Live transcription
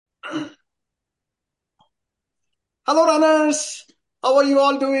Hello, runners. How are you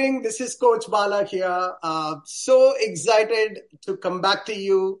all doing? This is Coach Bala here. So excited to come back to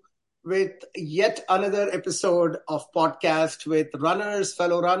you with yet another episode of podcast with runners,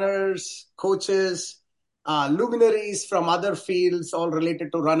 fellow runners, coaches, luminaries from other fields, all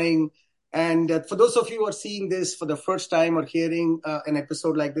related to running. And for those of you who are seeing this for the first time or hearing an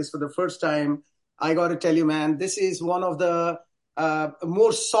episode like this for the first time, I got to tell you, man, this is one of the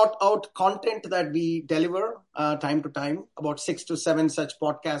more sought out content that we deliver time to time. About 6 to 7 such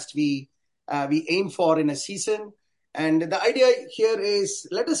podcasts we aim for in a season. And the idea here is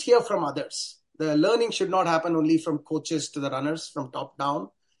let us hear from others. The learning should not happen only from coaches to the runners, from top down.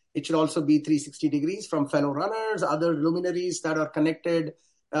 It should also be 360 degrees from fellow runners, other luminaries that are connected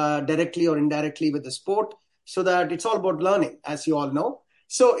directly or indirectly with the sport, so that it's all about learning, as you all know.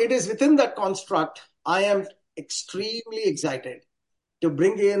 So it is within that construct, I am extremely excited to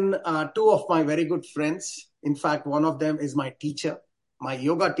bring in two of my very good friends. In fact, one of them is my teacher, my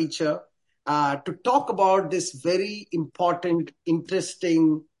yoga teacher, to talk about this very important,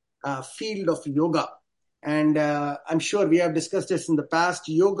 interesting field of yoga. And I'm sure we have discussed this in the past.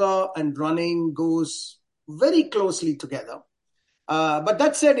 Yoga and running goes very closely together. But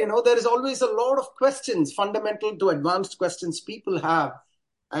that said, there is always a lot of questions, fundamental to advanced questions people have.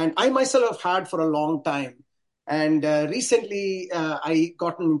 And I myself have had for a long time. And recently, I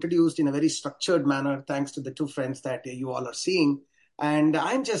gotten introduced in a very structured manner, thanks to the two friends that you all are seeing. And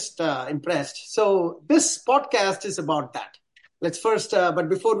I'm just impressed. So this podcast is about that. Let's first, but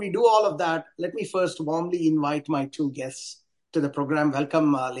before we do all of that, let me first warmly invite my two guests to the program.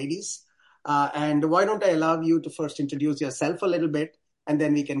 Welcome, ladies. And why don't I allow you to first introduce yourself a little bit, and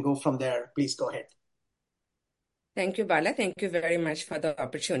then we can go from there. Please go ahead. Thank you, Bala. Thank you very much for the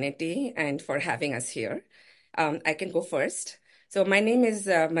opportunity and for having us here. I can go first. So my name is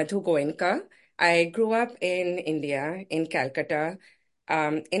Madhu. I grew up in India, in Calcutta,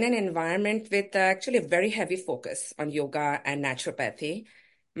 in an environment with actually a very heavy focus on yoga and naturopathy.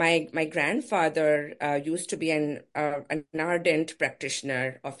 My grandfather used to be an ardent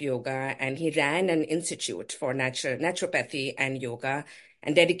practitioner of yoga, and he ran an institute for naturopathy and yoga,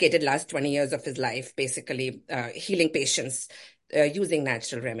 and dedicated last 20 years of his life basically healing patients using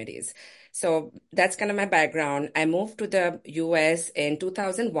natural remedies. So that's kind of my background. I moved to the US in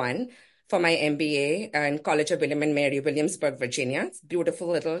 2001 for my MBA in College of William and Mary, Williamsburg, Virginia. It's a beautiful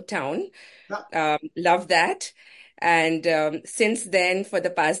little town. Love that. And since then, for the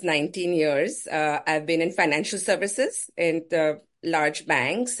past 19 years, I've been in financial services in the large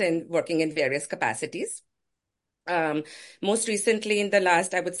banks and working in various capacities. Most recently in the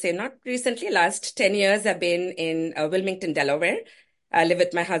last, I would say not recently, last 10 years, I've been in Wilmington, Delaware. I live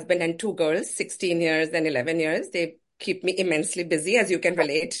with my husband and two girls, 16 years and 11 years. They keep me immensely busy, as you can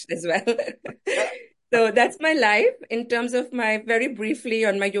relate as well. So that's my life. In terms of my, very briefly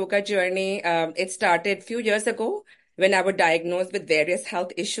on my yoga journey, it started a few years ago when I was diagnosed with various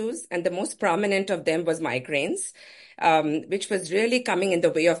health issues, and the most prominent of them was migraines, which was really coming in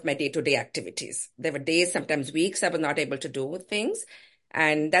the way of my day-to-day activities. There were days, sometimes weeks, I was not able to do things.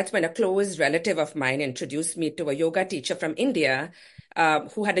 And that's when a close relative of mine introduced me to a yoga teacher from India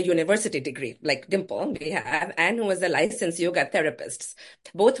who had a university degree, like Dimple, we have, and who was a licensed yoga therapist.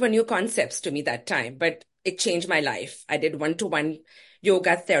 Both were new concepts to me that time, but it changed my life. I did one-to-one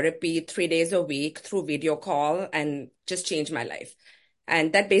yoga therapy 3 days a week through video call and just changed my life.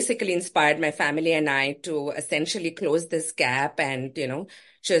 And that basically inspired my family and I to essentially close this gap and,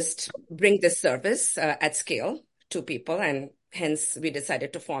 just bring this service at scale to people. And hence, we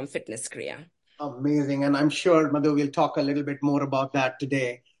decided to form FitnessKriya. Amazing. And I'm sure, Madhu, we'll talk a little bit more about that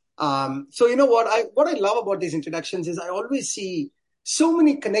today. So you know what I love about these introductions is I always see so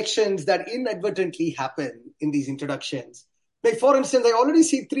many connections that inadvertently happen in these introductions. Like, for instance, I already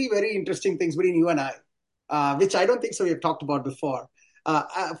see three very interesting things between you and I, which I don't think so we have talked about before.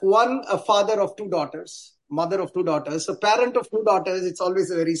 One, a father of two daughters, mother of two daughters. So parent of two daughters, it's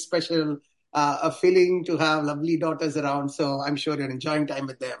always a very special a feeling to have lovely daughters around. So I'm sure you're enjoying time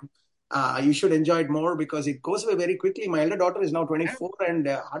with them. You should enjoy it more because it goes away very quickly. My elder daughter is now 24 and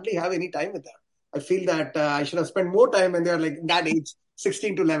hardly have any time with her. I feel that I should have spent more time when they're like that age,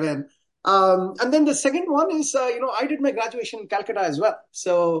 16 to 11. And then the second one is, I did my graduation in Calcutta as well.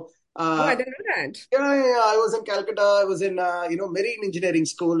 So I didn't know that. Yeah, I was in Calcutta. I was in, marine engineering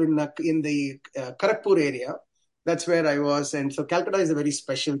school in the Kharagpur area. That's where I was. And so Calcutta is a very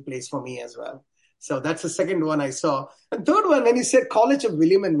special place for me as well. So that's the second one I saw. And third one, when you said College of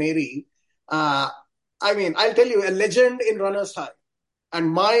William and Mary, I'll tell you, a legend in runner's high and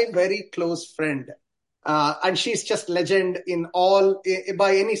my very close friend And she's just legend in all,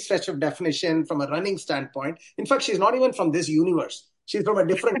 by any stretch of definition from a running standpoint. In fact, she's not even from this universe. She's from a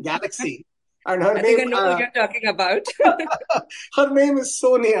different galaxy. And her I think name, I know who you're talking about. her name is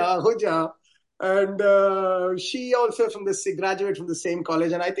Sonia Ahuja. And she also graduate from the same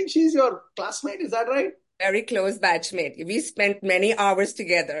college. And I think she's your classmate. Is that right? Very close batchmate. We spent many hours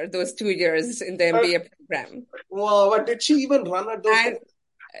together those 2 years in the MBA program. Wow, but did she even run at those And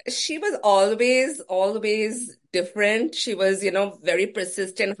she was always different. She was, very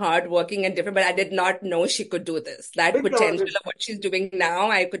persistent, hardworking, and different, but I did not know she could do this. That big potential competition? of what she's doing now,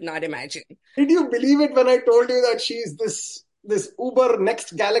 I could not imagine. Did you believe it when I told you that she's this Uber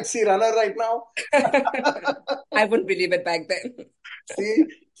next galaxy runner right now? I wouldn't believe it back then. See,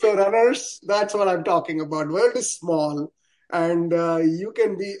 so runners, that's what I'm talking about. World is small, and you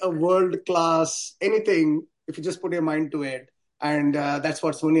can be a world class anything if you just put your mind to it. And that's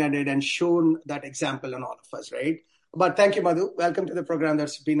what Sonia did and shown that example on all of us, right? But thank you, Madhu. Welcome to the program.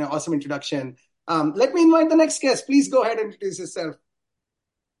 That's been an awesome introduction. Let me invite the next guest. Please go ahead and introduce yourself.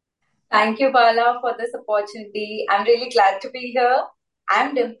 Thank you, Bala, for this opportunity. I'm really glad to be here.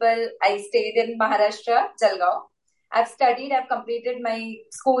 I'm Dimple. I stayed in Maharashtra, Jalgaon. I've completed my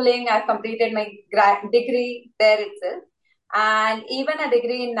schooling, I've completed my degree there itself, and even a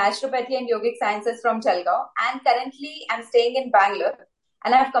degree in naturopathy and yogic sciences from Jalgaon. And currently, I'm staying in Bangalore,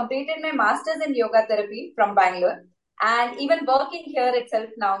 and I've completed my master's in yoga therapy from Bangalore, and even working here itself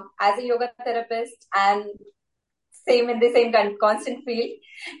now as a yoga therapist and same in the same constant field,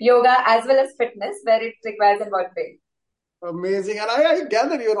 yoga as well as fitness, where it requires in what way. Amazing. And I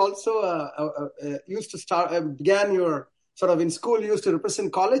gather you're also used to began your sort of in school, you used to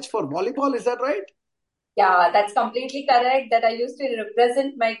represent college for volleyball. Is that right? Yeah, that's completely correct. That I used to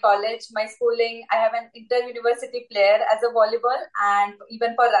represent my college, my schooling. I have an inter-university player as a volleyball and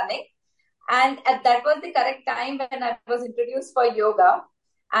even for running. And that was the correct time when I was introduced for yoga.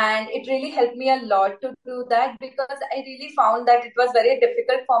 And it really helped me a lot to do that because I really found that it was very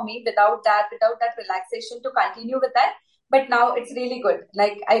difficult for me without that relaxation to continue with that. But now it's really good.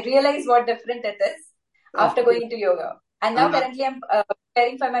 Like I realize what different it is after going into yoga. And now currently I'm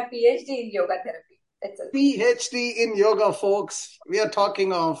preparing for my PhD in yoga therapy. PhD in yoga, folks. We are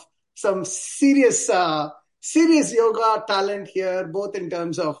talking of some serious yoga talent here, both in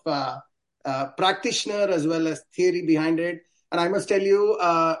terms of practitioner as well as theory behind it. And I must tell you,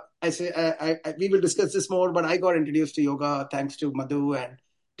 we will discuss this more, but I got introduced to yoga thanks to Madhu and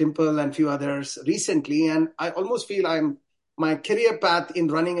Dimple and few others recently. And I almost feel my career path in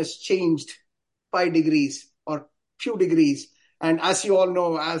running has changed 5 degrees or few degrees. And as you all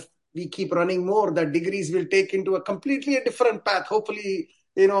know, as we keep running more, the degrees will take into a completely different path. Hopefully,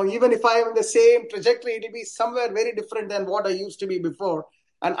 even if I am in the same trajectory, it'll be somewhere very different than what I used to be before.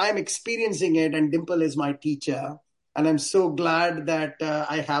 And I'm experiencing it. And Dimple is my teacher. And I'm so glad that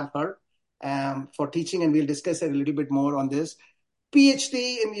I have her for teaching. And we'll discuss a little bit more on this.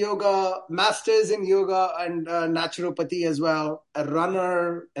 PhD in yoga, masters in yoga and naturopathy as well, a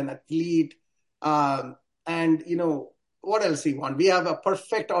runner, an athlete. And, what else we want? We have a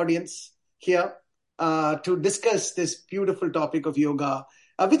perfect audience here to discuss this beautiful topic of yoga.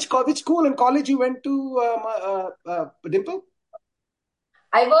 Which school and college you went to, Dimple?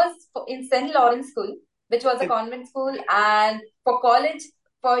 I was in St. Lawrence School, which was a convent school. And for college,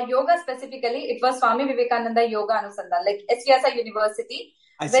 for yoga specifically, it was Swami Vivekananda Yoga Anusandhan, like SVSI University.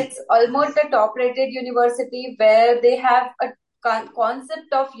 It's almost a top-rated university where they have a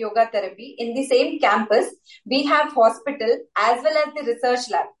concept of yoga therapy. In the same campus, we have hospital as well as the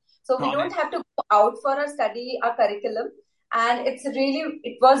research lab. So we don't have to go out for a study, a curriculum. And it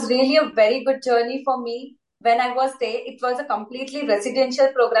was really a very good journey for me. When I was there, it was a completely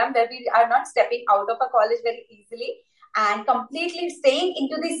residential program where we are not stepping out of a college very easily and completely staying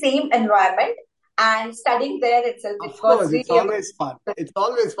into the same environment and studying there itself. Of course, it's always fun. It's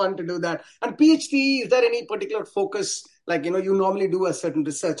always fun to do that. And PhD, is there any particular focus? Like, you normally do a certain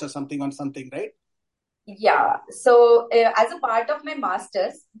research or something on something, right? Yeah. So as a part of my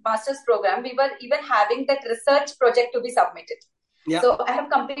master's program, we were even having that research project to be submitted. Yeah. So I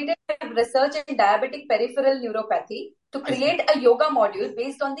have completed research in diabetic peripheral neuropathy to create a yoga module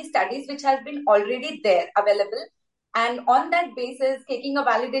based on the studies which has been already there available. And on that basis, taking a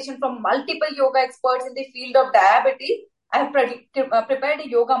validation from multiple yoga experts in the field of diabetes, I have prepared a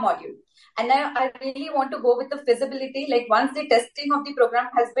yoga module. And now I really want to go with the feasibility. Like once the testing of the program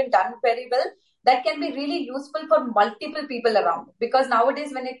has been done very well, that can be really useful for multiple people around. Because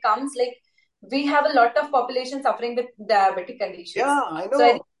nowadays when it comes, like we have a lot of population suffering with diabetic conditions. Yeah, I know. So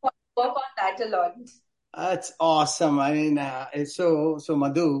I want to work on that a lot. That's awesome. I mean, so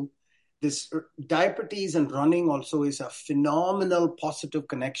Madhu, this diabetes and running also is a phenomenal positive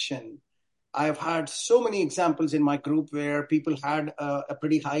connection. I've had so many examples in my group where people had a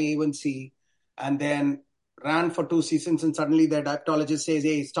pretty high A1C and then ran for 2 seasons, and suddenly their diabetologist says,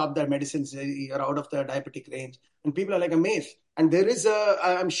 hey, stop their medicines, you're out of the diabetic range. And people are like amazed. And there is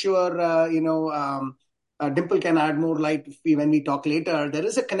I'm sure, Dimple can add more light when we talk later. There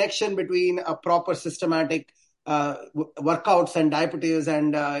is a connection between a proper systematic workouts and diabetes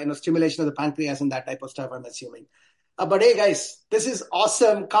and stimulation of the pancreas and that type of stuff, I'm assuming. But hey, guys, this is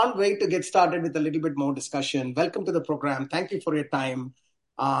awesome. Can't wait to get started with a little bit more discussion. Welcome to the program. Thank you for your time.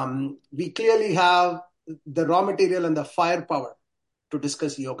 We clearly have the raw material and the firepower to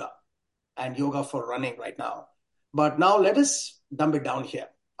discuss yoga and yoga for running right now. But now let us dumb it down here.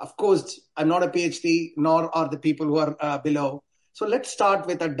 Of course, I'm not a PhD, nor are the people who are below. So let's start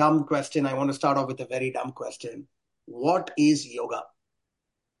with a dumb question. I want to start off with a very dumb question. What is yoga?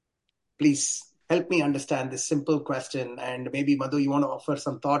 Please help me understand this simple question. And maybe, Madhu, you want to offer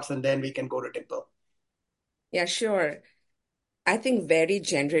some thoughts and then we can go to Dimple. Yeah, sure. I think very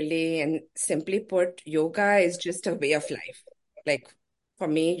generally and simply put, yoga is just a way of life. Like for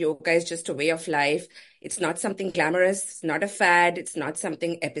me, yoga is just a way of life. It's not something glamorous. It's not a fad. It's not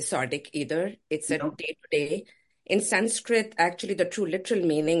something episodic either. It's a day-to-day. In Sanskrit, actually, the true literal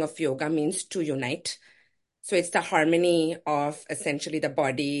meaning of yoga means to unite. So it's the harmony of essentially the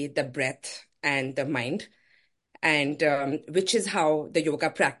body, the breath, and the mind, and which is how the yoga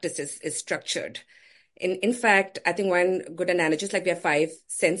practice is structured. In fact, I think one good analogy is like we have 5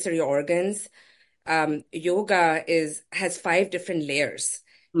 sensory organs. Yoga has 5 different layers.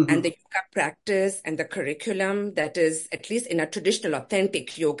 Mm-hmm. And the yoga practice and the curriculum that is, at least in a traditional,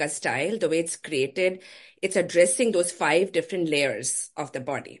 authentic yoga style, the way it's created, it's addressing those 5 different layers of the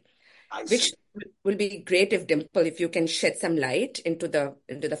body, which will be great if Dimple, if you can shed some light into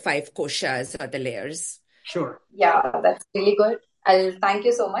the 5 koshas or the layers. Sure. Yeah, that's really good. Thank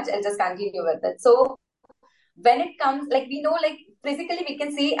you so much. I'll just continue with it. So when it comes, like we know, like physically we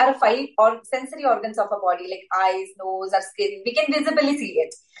can see our 5 or sensory organs of our body, like eyes, nose, our skin, we can visibly see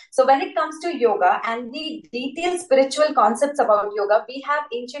it. So when it comes to yoga and the detailed spiritual concepts about yoga, we have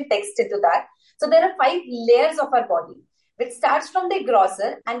ancient texts into that. So there are 5 layers of our body, which starts from the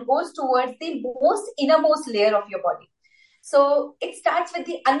grosser and goes towards the most innermost layer of your body. So it starts with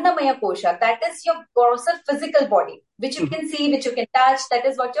the Annamaya Kosha, that is your grosser physical body, which you can see, which you can touch, that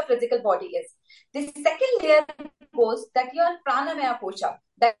is what your physical body is. The second layer goes that your Pranamaya Kosha,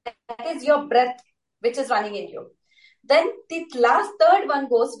 that is your breath, which is running in you. Then the third one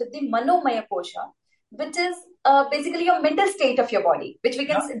goes with the Manomaya Kosha, which is basically your mental state of your body, which we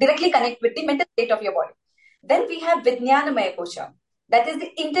can directly connect with the mental state of your body. Then we have Vijnanamaya Kosha, that is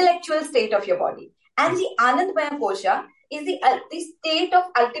the intellectual state of your body. And the Anandmaya Kosha is the state of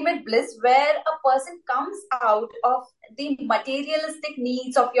ultimate bliss, where a person comes out of the materialistic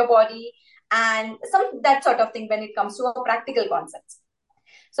needs of your body and that sort of thing when it comes to a practical concepts.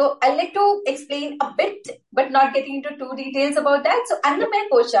 So I'd like to explain a bit, but not getting into too details about that. So Annamaya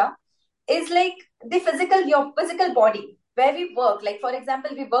Kosha is like your physical body, where we work. Like for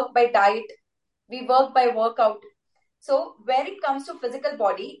example, we work by diet, we work by workout. So where it comes to physical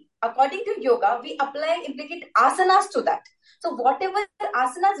body, according to yoga, we implicate asanas to that. So whatever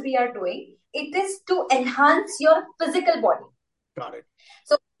asanas we are doing, it is to enhance your physical body. Got it.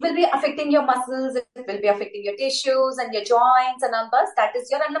 So it will be affecting your muscles, it will be affecting your tissues and your joints and all that. That is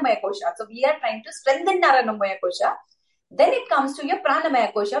your Annamaya Kosha. So we are trying to strengthen our Annamaya Kosha. Then it comes to your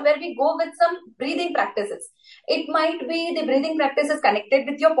Pranamaya Kosha, where we go with some breathing practices. It might be the breathing practices connected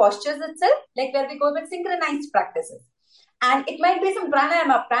with your postures itself, like where we go with synchronized practices. And it might be some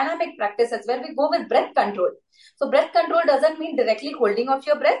pranamic practices where we go with breath control. So breath control doesn't mean directly holding of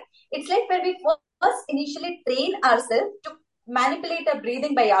your breath. It's like where we first initially train ourselves to manipulate our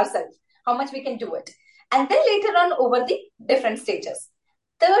breathing by ourselves, how much we can do it. And then later on over the different stages.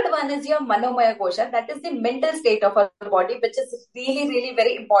 Third one is your Manomaya Kosha, that is the mental state of our body, which is really, really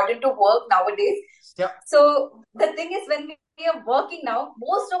very important to work nowadays. Yeah. So the thing is, when we are working now,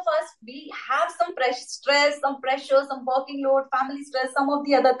 most of us, we have some stress, some pressure, some working load, family stress, some of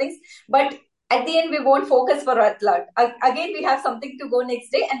the other things. But at the end, we won't focus for a lot. Again, we have something to go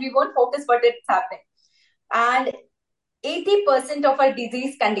next day and we won't focus what it's happening. And 80% of our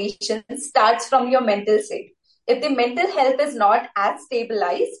disease conditions starts from your mental state. If the mental health is not as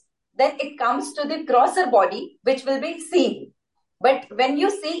stabilized, then it comes to the grosser body, which will be seen. But when you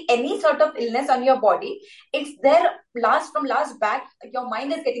see any sort of illness on your body, it's there from last back, your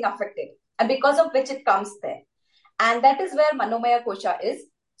mind is getting affected. And because of which it comes there. And that is where Manomaya Kosha is.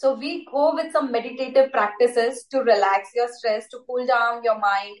 So we go with some meditative practices to relax your stress, to cool down your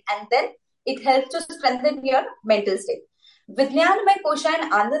mind, and then it helps to strengthen your mental state. Vijnanamaya Kosha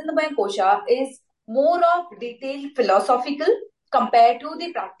and Anandamaya Kosha is more of detailed philosophical compared to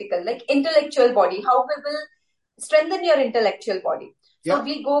the practical, like intellectual body, how we will strengthen your intellectual body. So Yeah.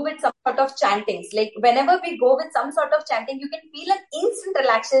 we go with some sort of chantings. Like whenever we go with some sort of chanting, you can feel an instant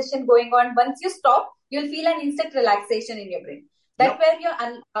relaxation going on. Once you stop, you'll feel an instant relaxation in your brain. That's where your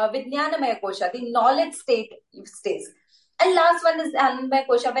Vijnanamaya Kosha, the knowledge state, stays. And last one is Anandamaya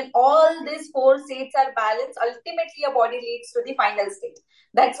Kosha. When all these four states are balanced, ultimately your body leads to the final state.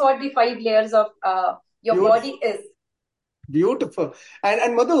 That's what the 5 layers of your Beautiful. body is. Beautiful.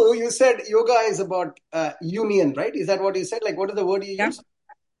 And Madhu, you said yoga is about union, right? Is that what you said? Like, what is the word you used?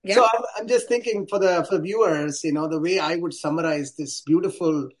 Yeah. So I'm just thinking for the viewers, the way I would summarize this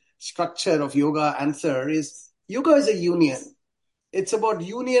beautiful structure of yoga answer is yoga is a union. It's about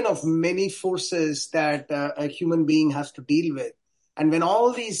union of many forces that a human being has to deal with. And when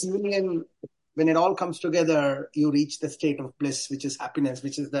all these union, when it all comes together, you reach the state of bliss, which is happiness,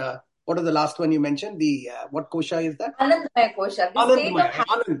 which is what is the last one you mentioned? What kosha is that? Anandamaya Kosha, the state of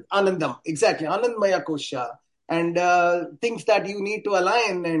happiness. Anandam, exactly. Anandmaya kosha. And things that you need to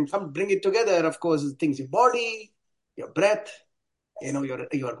align and bring it together, of course, things your body, your breath,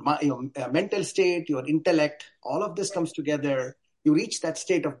 your mental state, your intellect, all of this comes together. You reach that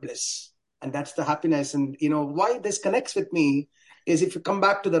state of bliss, and that's the happiness. And why this connects with me is if you come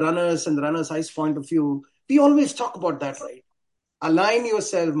back to the runners and the runner's eyes point of view, we always talk about that, right? Align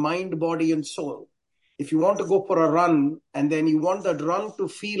yourself, mind, body, and soul. If you want to go for a run and then you want that run to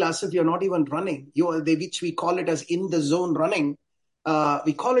feel as if you're not even running, which we call it as in the zone running.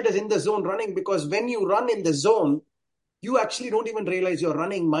 We call it as in the zone running because when you run in the zone, you actually don't even realize you're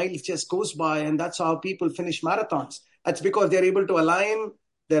running. Miles just goes by, and that's how people finish marathons. That's because they're able to align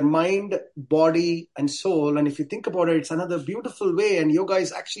their mind, body, and soul. And if you think about it, it's another beautiful way. And yoga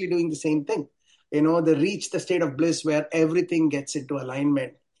is actually doing the same thing. They reach the state of bliss where everything gets into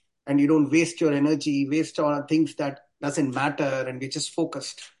alignment and you don't waste your energy, waste on things that doesn't matter. And we're just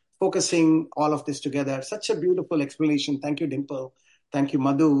focusing all of this together. Such a beautiful explanation. Thank you, Dimple. Thank you,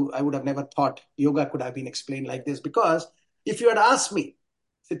 Madhu. I would have never thought yoga could have been explained like this because if you had asked me,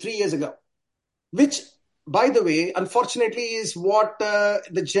 say 3 years ago, which, by the way, unfortunately is what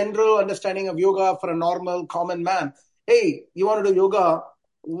the general understanding of yoga for a normal, common man. Hey, you want to do yoga?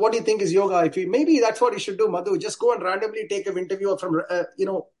 What do you think is yoga? Maybe that's what you should do, Madhu. Just go and randomly take an interview from,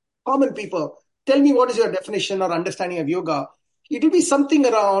 common people. Tell me what is your definition or understanding of yoga. It will be something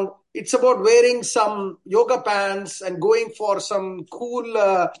around, it's about wearing some yoga pants and going for some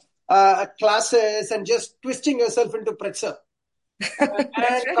cool classes and just twisting yourself into pretzel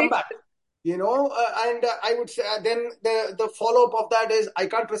and come back. And I would say then the follow-up of that is I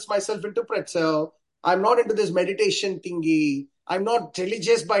can't twist myself into pretzel. I'm not into this meditation thingy. I'm not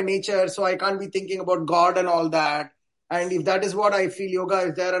religious by nature, so I can't be thinking about God and all that. And if that is what I feel yoga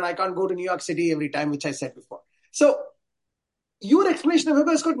is there, and I can't go to New York City every time, which I said before. So your explanation of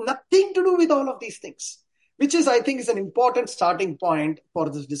yoga has got nothing to do with all of these things, which is, I think, is an important starting point for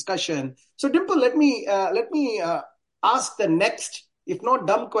this discussion. So Dimple, let me ask the next, if not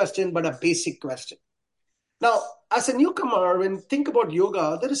dumb question, but a basic question. Now, as a newcomer, when think about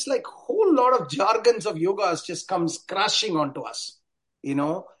yoga, there is like a whole lot of jargons of yogas just comes crashing onto us,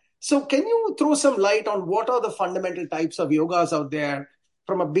 So can you throw some light on what are the fundamental types of yogas out there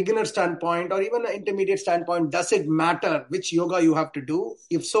from a beginner standpoint or even an intermediate standpoint? Does it matter which yoga you have to do?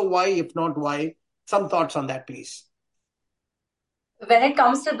 If so, why? If not, why? Some thoughts on that, please. When it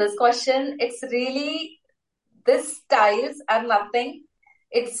comes to this question, it's really, these styles are nothing.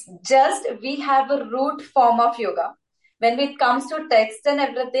 It's just we have a root form of yoga. When it comes to text and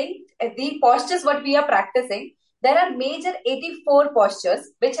everything, the postures what we are practicing, there are major 84 postures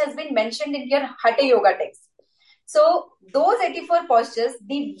which has been mentioned in your Hatha Yoga text. So those 84 postures,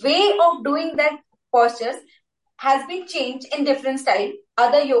 the way of doing that postures has been changed in different style.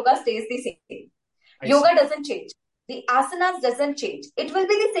 Other yoga stays the same. Yoga doesn't change. The asanas doesn't change. It will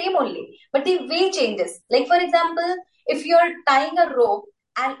be the same only, but the way changes. Like for example, if you're tying a rope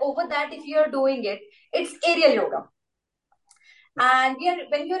and over that, if you're doing it, it's aerial yoga. And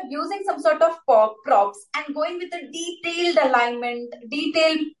when you're using some sort of props and going with a detailed alignment,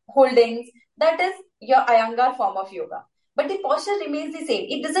 detailed holdings, that is your Iyengar form of yoga. But the posture remains the same.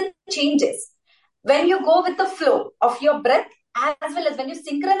 It doesn't changes. When you go with the flow of your breath, as well as when you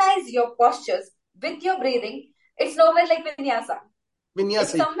synchronize your postures with your breathing, it's nowhere like vinyasa.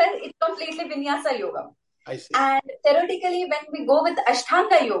 It's completely vinyasa yoga. I see. And theoretically, when we go with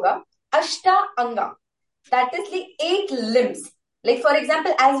Ashtanga yoga, Ashta Anga, that is the 8 limbs. Like, for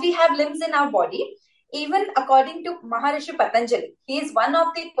example, as we have limbs in our body, even according to Maharishi Patanjali, he is one of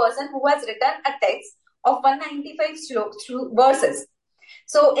the person who has written a text of 195 verses.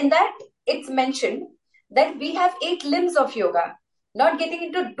 So in that, it's mentioned that we have 8 limbs of yoga. Not getting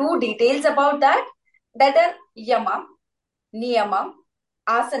into too details about that, that are yama, niyama,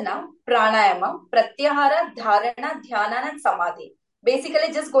 asana, pranayama, pratyahara, dharana, dhyana, and samadhi.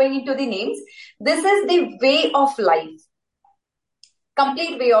 Basically, just going into the names, this is the way of life,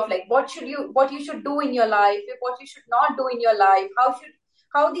 complete way of life. What you should do in your life, what you should not do in your life,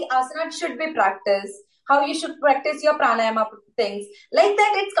 how the asana should be practiced, how you should practice your pranayama things. Like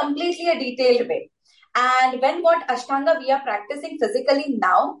that, it's completely a detailed way. And when what Ashtanga we are practicing physically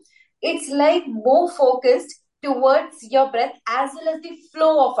now, it's like more focused towards your breath as well as the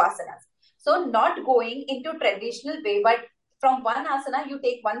flow of asanas. So not going into traditional way, but from one asana, you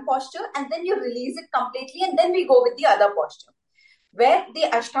take one posture and then you release it completely, and then we go with the other posture. Where the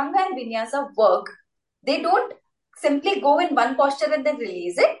Ashtanga and Vinyasa work, they don't simply go in one posture and then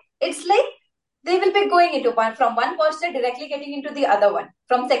release it. It's like they will be going into from one posture directly getting into the other one,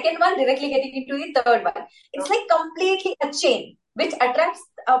 from second one directly getting into the third one. It's like completely a chain which attracts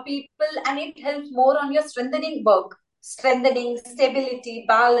people, and it helps more on your strengthening, stability,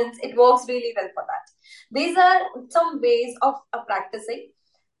 balance. It works really well for that. These are some ways of practicing.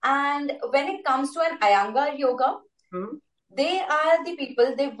 And when it comes to an Iyengar yoga, they are the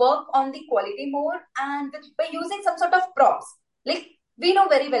people, they work on the quality more, and by using some sort of props. Like, we know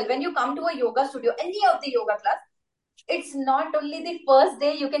very well, when you come to a yoga studio, any of the yoga class, it's not only the first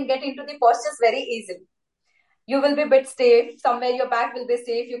day you can get into the postures very easily. You will be a bit stiff, somewhere your back will be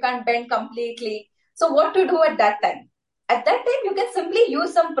stiff, you can't bend completely. So what to do at that time? At that time, you can simply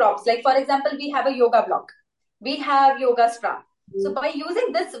use some props. Like, for example, we have a yoga block, we have yoga strap. So by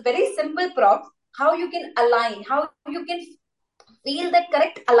using this very simple props, how you can align, how you can feel that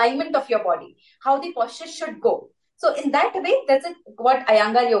correct alignment of your body, how the posture should go. So in that way, that's what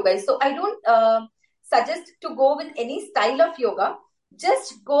Iyengar yoga is. So I don't suggest to go with any style of yoga.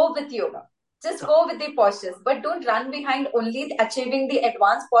 Just go with yoga. Just go with the postures, but don't run behind only achieving the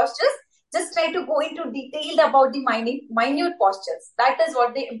advanced postures. Just try to go into detail about the minute postures. That is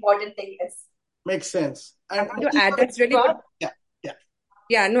what the important thing is. Makes sense. And to add, that's really good. Yeah.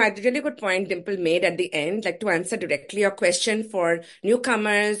 Yeah, no, a really good point Dimple made at the end, like to answer directly your question for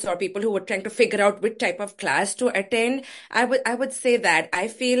newcomers or people who were trying to figure out which type of class to attend. I would say that I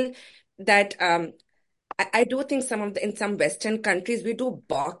feel that I do think in some Western countries, we do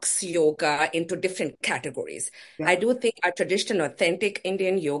box yoga into different categories. Yeah. I do think our traditional, authentic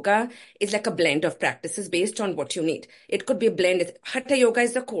Indian yoga is like a blend of practices based on what you need. It could be a blend. Hatha yoga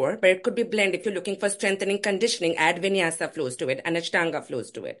is the core, but it could be a blend if you're looking for strengthening, conditioning, add vinyasa flows to it, and ashtanga flows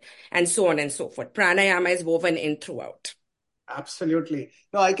to it, and so on and so forth. Pranayama is woven in throughout. Absolutely.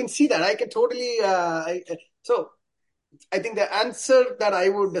 No, I can see that. I can totally. So I think the answer that I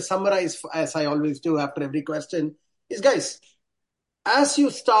would summarize, as I always do after every question, is, guys, as you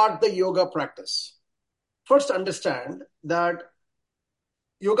start the yoga practice, first understand that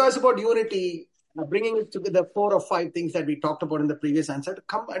yoga is about unity, bringing it to the 4 or 5 things that we talked about in the previous answer to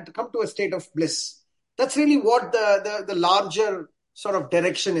come to a state of bliss. That's really what the larger sort of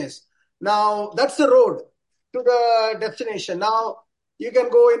direction is. Now, that's the road to the destination. Now, you can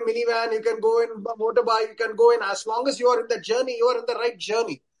go in minivan, you can go in motorbike, you can go in, as long as you are in the journey, you are in the right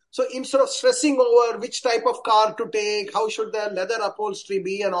journey. So instead of stressing over which type of car to take, how should the leather upholstery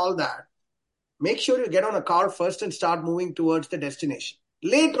be and all that, make sure you get on a car first and start moving towards the destination.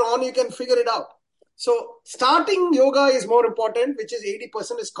 Later on, you can figure it out. So starting yoga is more important, which is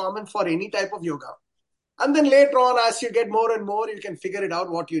 80% is common for any type of yoga. And then later on, as you get more and more, you can figure it out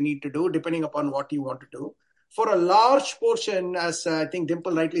what you need to do, depending upon what you want to do. For a large portion, as I think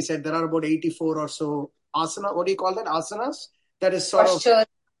Dimple rightly said, there are about 84 or so asana. What do you call that? Asanas? That is sort of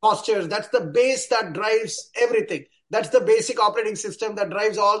postures. That's the base that drives everything. That's the basic operating system that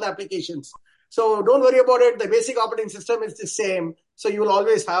drives all the applications. So don't worry about it. The basic operating system is the same. So you will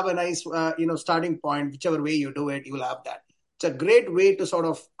always have a nice, starting point. Whichever way you do it, you will have that. It's a great way to sort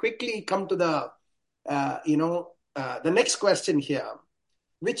of quickly come to the next question here,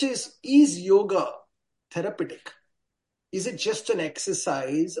 which is yoga therapeutic? Is it just an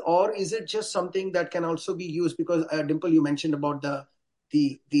exercise, or is it just something that can also be used? Because Dimple, you mentioned about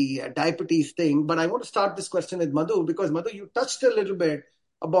the diabetes thing, but I want to start this question with Madhu, because Madhu, you touched a little bit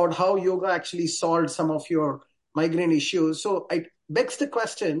about how yoga actually solved some of your migraine issues. So it begs the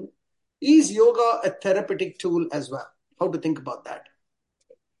question, is yoga a therapeutic tool as well? How to think about that?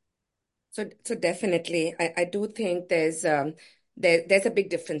 So definitely, I do think there's a big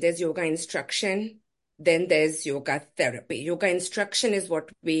difference. There's yoga instruction, then there's yoga therapy. Yoga instruction is what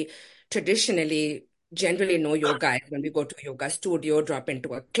we generally know yoga is. When we go to a yoga studio, drop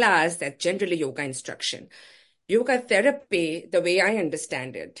into a class, that's generally yoga instruction. Yoga therapy, the way I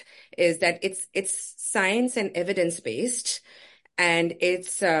understand it, is that it's science and evidence based, and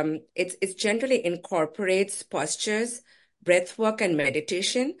it's generally incorporates postures, breath work, and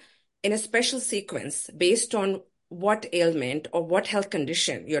meditation in a special sequence based on what ailment or what health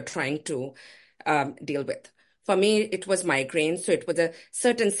condition you're trying to deal with. For me, it was migraine, so it was a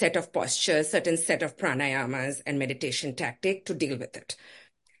certain set of postures, certain set of pranayamas and meditation tactic to deal with it.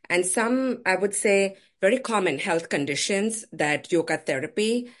 And some, I would say, very common health conditions that yoga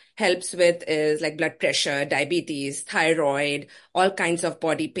therapy helps with is like blood pressure, diabetes, thyroid, all kinds of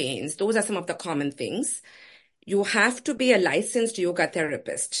body pains. Those are some of the common things. You have to be a licensed yoga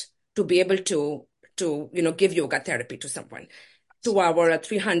therapist to be able to give yoga therapy to someone. 2 hour or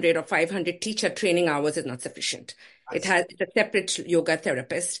 300 or 500 teacher training hours is not sufficient. It's a separate yoga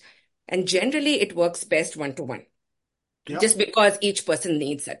therapist, and generally it works best one-to-one. Yeah. Just because each person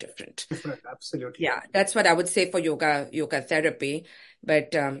needs are different. Absolutely. Yeah, that's what I would say for yoga therapy.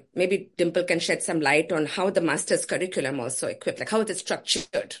 But maybe Dimple can shed some light on how the master's curriculum also equipped, like how it is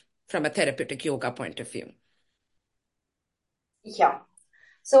structured from a therapeutic yoga point of view. Yeah.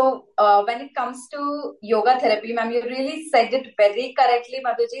 So when it comes to yoga therapy, ma'am, you really said it very correctly,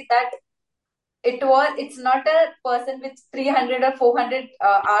 Madhuji, that it's not a person with 300 or 400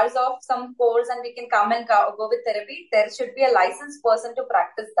 hours of some course and we can come and go with therapy. There should be a licensed person to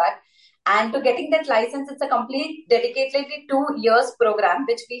practice that. And to getting that license, it's a complete dedicated 2 years program,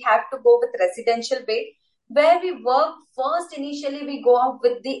 which we have to go with residential way, where we work first. Initially, we go out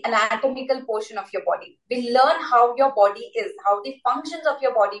with the anatomical portion of your body. We learn how your body is, how the functions of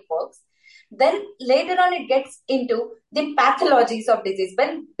your body works. Then later on, it gets into the pathologies of disease.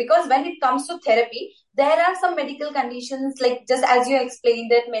 Because when it comes to therapy, there are some medical conditions, like just as you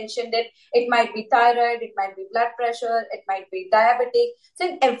explained it, mentioned it, it might be thyroid, it might be blood pressure, it might be diabetic. So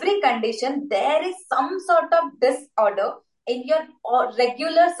in every condition, there is some sort of disorder in your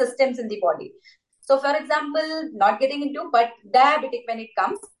regular systems in the body. So for example, not getting into, but diabetic when it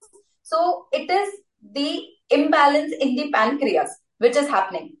comes. So it is the imbalance in the pancreas, which is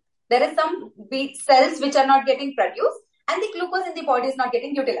happening. There is some cells which are not getting produced and the glucose in the body is not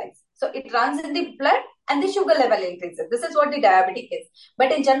getting utilized. So it runs in the blood and the sugar level increases. This is what the diabetic is.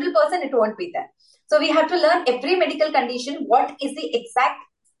 But in general person, it won't be there. So we have to learn every medical condition, what is the exact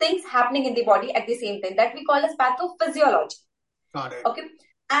things happening in the body at the same time. That we call as pathophysiology. Got it. Okay.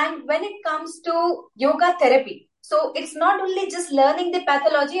 And when it comes to yoga therapy, so it's not only just learning the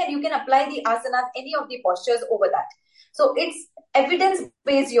pathology and you can apply the asanas, any of the postures over that. So it's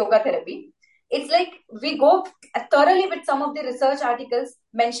evidence-based yoga therapy. It's like we go thoroughly with some of the research articles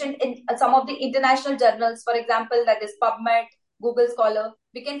mentioned in some of the international journals. For example, that is PubMed, Google Scholar.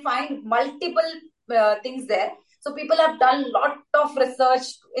 We can find multiple things there. So people have done lot of research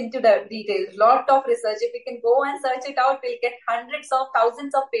into the details, lot of research. If we can go and search it out, we'll get hundreds of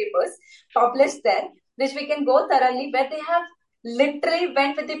thousands of papers published there, which we can go thoroughly, where they have literally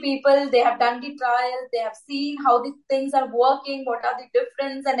went with the people, they have done the trial, they have seen how the things are working, what are the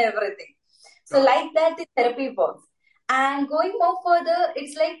difference and everything. So like that, the therapy works. And going more further,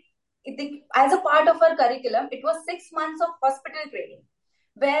 it's like, as a part of our curriculum, it was 6 months of hospital training,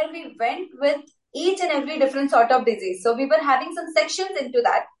 where we went with each and every different sort of disease. So we were having some sections into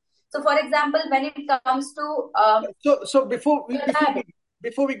that. So for example, when it comes to... So before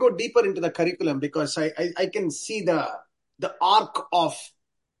we go deeper into the curriculum, because I can see the arc of,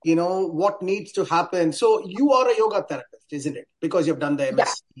 what needs to happen. So you are a yoga therapist, isn't it? Because you've done the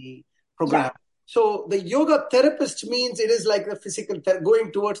MSc program. Yeah. So the yoga therapist means it is like the physical,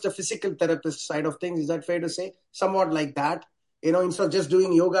 going towards the physical therapist side of things. Is that fair to say? Somewhat like that. Instead of just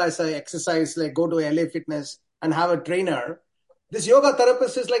doing yoga as an exercise, like go to LA Fitness and have a trainer, this yoga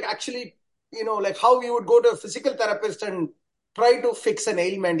therapist is like actually, like how you would go to a physical therapist and try to fix an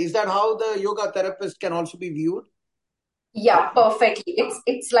ailment. Is that how the yoga therapist can also be viewed? Yeah, perfectly.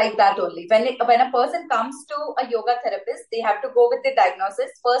 It's like that only. When a person comes to a yoga therapist, they have to go with the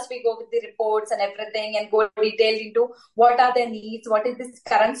diagnosis. First, we go with the reports and everything and go detailed into what are their needs, what is this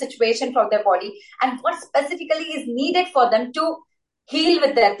current situation for their body, and what specifically is needed for them to heal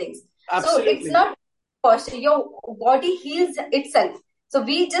with their things. Absolutely. So it's not posture. Your body heals itself. So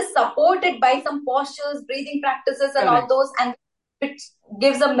we just support it by some postures, breathing practices and all those, and it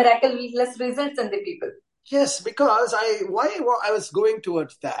gives a miraculous results in the people. Yes, because why I was going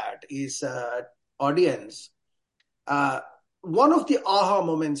towards that is audience. One of the aha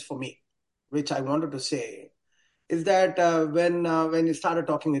moments for me, which I wanted to say, is that when you started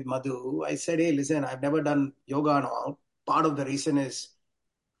talking with Madhu, I said, hey, listen, I've never done yoga and all. Part of the reason is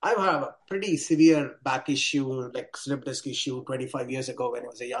I have a pretty severe back issue, like slip disc issue 25 years ago when I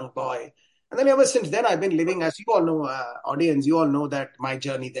was a young boy. And then ever since then, I've been living, as you all know, audience, you all know that my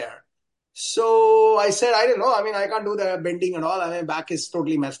journey there. So I said, I don't know. I mean, I can't do the bending and all. I mean, back is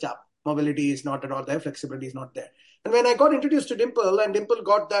totally messed up. Mobility is not at all there. Flexibility is not there. And when I got introduced to Dimple, and Dimple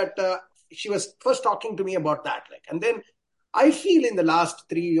got that, she was first talking to me about that. And then I feel in the last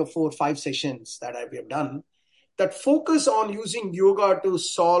 3 or 4, 5 sessions that we have done, that focus on using yoga to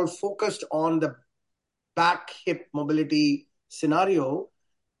solve, focused on the back hip mobility scenario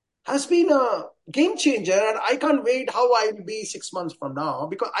has been a game changer. And I can't wait how I will be 6 months from now,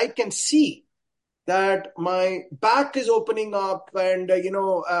 because I can see that my back is opening up. And,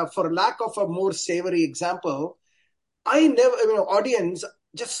 for lack of a more savory example, I never, audience,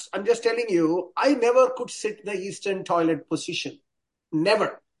 I'm just telling you, I never could sit in the Eastern toilet position.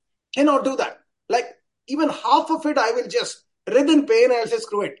 Never. Cannot do that. Like, even half of it, I will just writhe in pain. I'll say,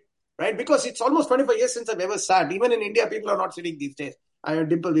 screw it. Right? Because it's almost 25 years since I've ever sat. Even in India, people are not sitting these days. I know,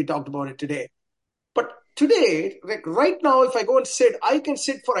 Dimple, we talked about it today. But today, like right now, if I go and sit, I can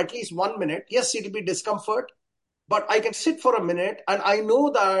sit for at least 1 minute. Yes, it'll be discomfort, but I can sit for a minute, and I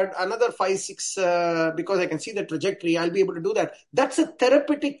know that another 5, 6, because I can see the trajectory, I'll be able to do that. That's a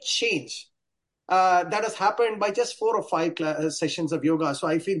therapeutic change that has happened by just 4 or 5 sessions of yoga. So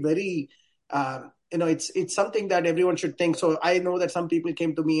I feel very, it's something that everyone should think. So I know that some people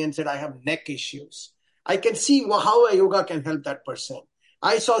came to me and said, I have neck issues. I can see how a yoga can help that person.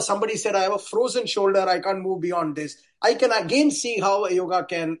 I saw somebody said, I have a frozen shoulder. I can't move beyond this. I can again see how a yoga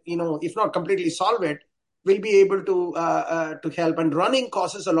can, if not completely solve it, will be able to help. And running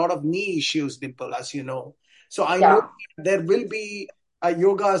causes a lot of knee issues, Dimple, as you know. So I know there will be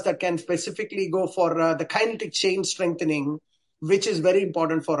yogas that can specifically go for the kinetic chain strengthening, which is very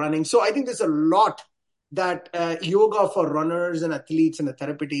important for running. So I think there's a lot that yoga for runners and athletes and the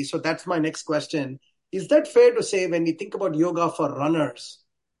therapy. So that's my next question. Is that fair to say when we think about yoga for runners,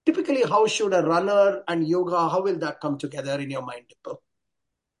 typically how should a runner and yoga, how will that come together in your mind, Dimple?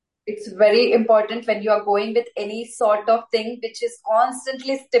 It's very important when you are going with any sort of thing which is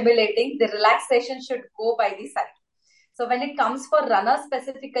constantly stimulating, the relaxation should go by the side. So when it comes for runners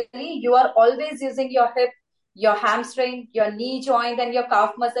specifically, you are always using your hip, your hamstring, your knee joint and your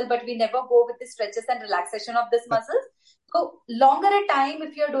calf muscle, but we never go with the stretches and relaxation of this muscles. So longer a time,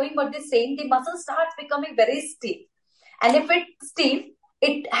 if you're doing what they're saying, the muscle starts becoming very stiff. And if it's stiff,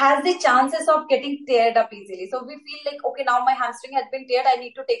 it has the chances of getting teared up easily. So we feel like, okay, now my hamstring has been teared. I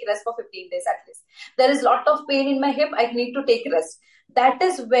need to take rest for 15 days at least. There is a lot of pain in my hip. I need to take rest. That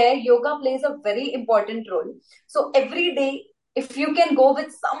is where yoga plays a very important role. So every day, if you can go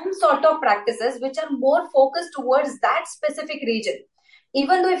with some sort of practices which are more focused towards that specific region,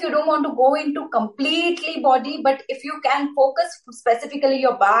 even though if you don't want to go into completely body, but if you can focus specifically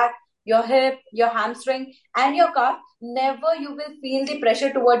your back, your hip, your hamstring and your calf, never you will feel the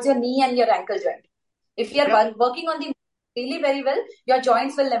pressure towards your knee and your ankle joint. If you are working on the really very well, your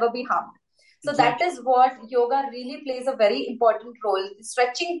joints will never be harmed. So that is what yoga really plays a very important role. The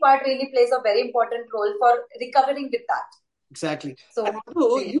stretching part really plays a very important role for recovering with that. Exactly. So, and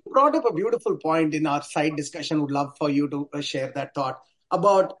Madhu, you brought up a beautiful point in our side discussion. Would love for you to share that thought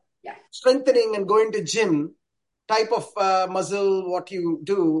about strengthening and going to gym, type of muscle, what you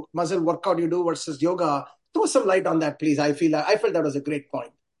do, muscle workout you do versus yoga. Throw some light on that, please. I felt that was a great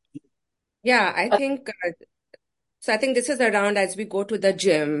point. Yeah, I think so. I think this is around as we go to the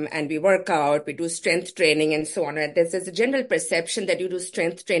gym and we work out, we do strength training and so on. And there's a general perception that you do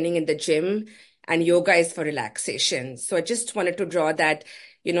strength training in the gym and yoga is for relaxation. So I just wanted to draw that,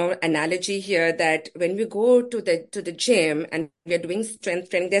 analogy here that when we go to the gym and we are doing strength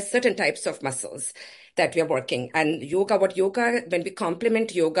training, there's certain types of muscles that we are working. And when we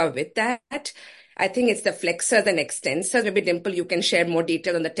complement yoga with that, I think it's the flexors and extensors. Maybe Dimple, you can share more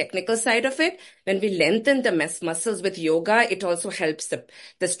detail on the technical side of it. When we lengthen the muscles with yoga, it also helps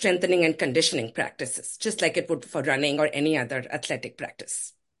the strengthening and conditioning practices, just like it would for running or any other athletic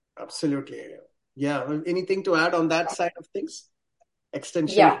practice. Absolutely. Yeah. Anything to add on that side of things?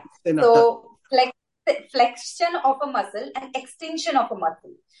 Extension. Yeah. So flexion of a muscle and extension of a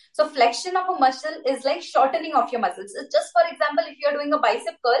muscle. So flexion of a muscle is like shortening of your muscles. So just for example, if you're doing a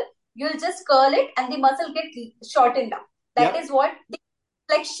bicep curl, you'll just curl it and the muscle gets shortened up. That is what the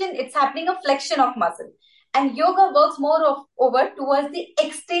flexion, it's happening a flexion of muscle. And yoga works more over towards the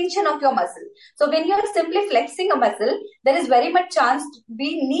extension of your muscle. So when you're simply flexing a muscle, there is very much chance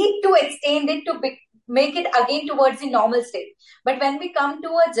we need to extend it make it again towards the normal state. But when we come to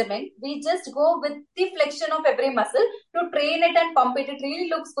a gymming, we just go with the flexion of every muscle to train it and pump it. It really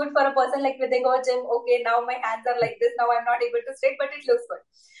looks good for a person, like when they go gym, okay, now my hands are like this, now I'm not able to straight, but it looks good.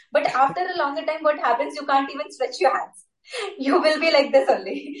 But after a longer time, what happens? You can't even stretch your hands. You will be like this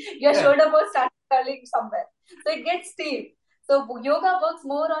only. Your shoulder will start curling somewhere. So it gets stiff. So yoga works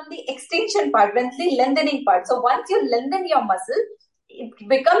more on the extension part, when the lengthening part. So once you lengthen your muscle, it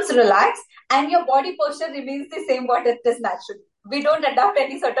becomes relaxed and your body posture remains the same what it is naturally. We don't adopt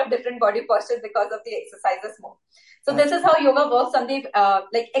any sort of different body postures because of the exercises more. So this is how yoga works on the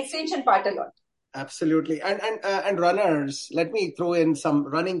like extension part a lot. Absolutely. And runners, let me throw in some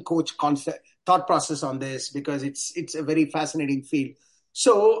running coach concept thought process on this, because it's a very fascinating field.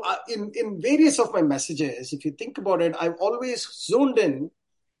 So in various of my messages, if you think about it, I've always zoned in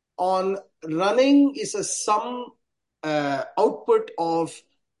on running is a sum output of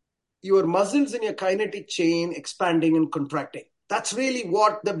your muscles in your kinetic chain expanding and contracting. That's really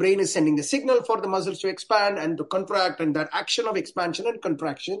what the brain is sending the signal for the muscles to expand and to contract, and that action of expansion and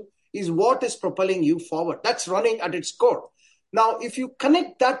contraction is what is propelling you forward. That's running at its core. Now, if you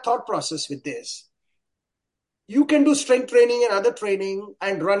connect that thought process with this, you can do strength training and other training,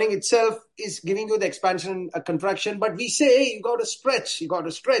 and running itself is giving you the expansion and contraction. But we say, hey, you got to stretch, you got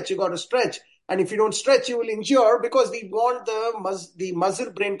to stretch, you got to stretch. And if you don't stretch, you will injure, because we want the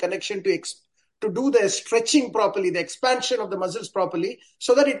muscle-brain connection to do the stretching properly, the expansion of the muscles properly,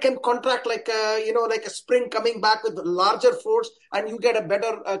 so that it can contract like a spring coming back with larger force, and you get a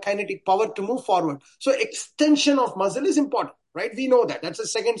better kinetic power to move forward. So extension of muscle is important, right? We know that. That's the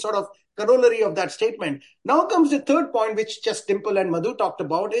second sort of corollary of that statement. Now comes the third point, which just Dimple and Madhu talked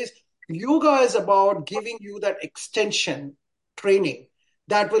about, is yoga is about giving you that extension training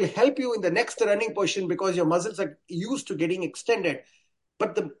that will help you in the next running position, because your muscles are used to getting extended.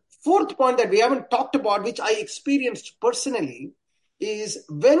 But the fourth point that we haven't talked about, which I experienced personally, is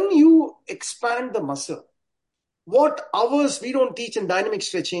when you expand the muscle, what hours we don't teach in dynamic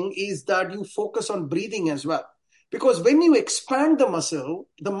stretching is that you focus on breathing as well. Because when you expand the muscle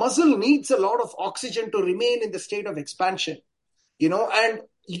needs a lot of oxygen to remain in the state of expansion. And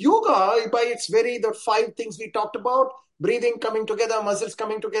yoga, by its the 5 things we talked about, breathing coming together, muscles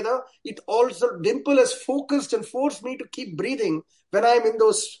coming together, it also, Dimple has focused and forced me to keep breathing when I'm in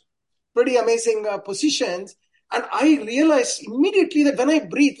those pretty amazing positions. And I realized immediately that when I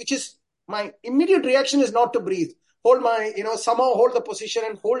breathe, which is my immediate reaction is not to breathe, somehow hold the position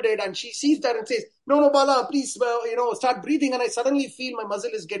and hold it. And she sees that and says, no, Bala, please, start breathing. And I suddenly feel my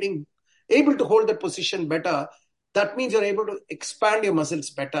muscle is getting able to hold the position better. That means you're able to expand your muscles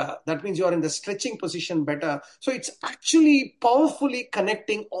better. That means you're in the stretching position better. So it's actually powerfully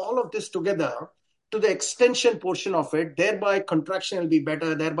connecting all of this together to the extension portion of it. Thereby contraction will be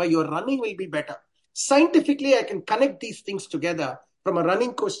better. Thereby your running will be better. Scientifically, I can connect these things together from a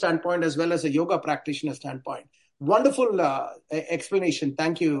running coach standpoint as well as a yoga practitioner standpoint. Wonderful explanation.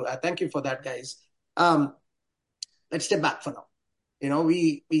 Thank you. Thank you for that, guys. Let's step back for now.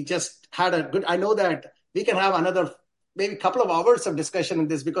 We just had a good, I know that we can have another maybe couple of hours of discussion on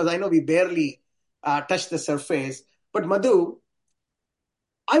this, because I know we barely touched the surface. But Madhu,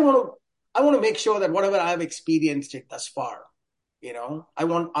 I want to make sure that whatever I have experienced it thus far, I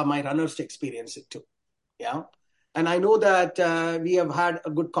want my runners to experience it too. Yeah. And I know that we have had a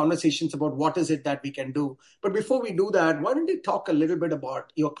good conversations about what is it that we can do. But before we do that, why don't you talk a little bit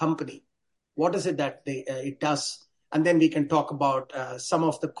about your company? What is it that it does? And then we can talk about some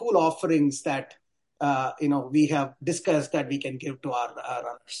of the cool offerings that we have discussed that we can give to our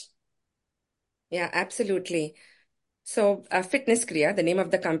runners. Yeah, absolutely. So FitnessKriya, the name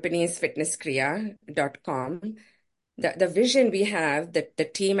of the company is FitnessKriya.com. The vision we have, that the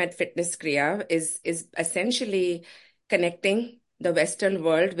team at FitnessKriya is essentially connecting the Western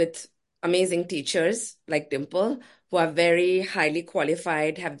world with amazing teachers like Dimple, who are very highly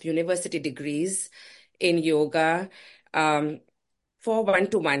qualified, have university degrees in yoga, for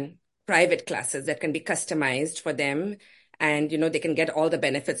one-to-one private classes that can be customized for them. And, they can get all the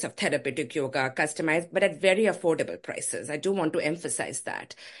benefits of therapeutic yoga customized, but at very affordable prices. I do want to emphasize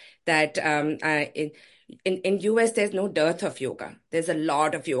that in US, there's no dearth of yoga. There's a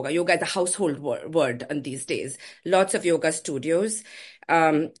lot of yoga. Yoga is a household word on these days. Lots of yoga studios.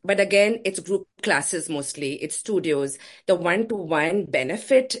 But again, it's group classes mostly. It's studios. The one-to-one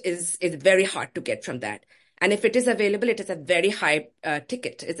benefit is very hard to get from that. And if it is available, it is a very high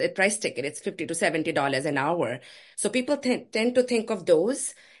ticket. It's a price ticket. It's $50 to $70 an hour. So people tend to think of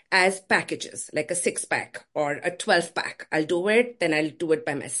those as packages, like a 6-pack or a 12-pack. I'll do it, then I'll do it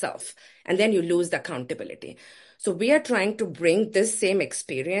by myself. And then you lose the accountability. So we are trying to bring this same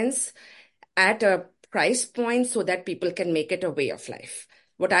experience at a price point so that people can make it a way of life.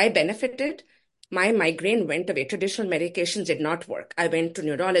 What I benefited, my migraine went away. Traditional medications did not work. I went to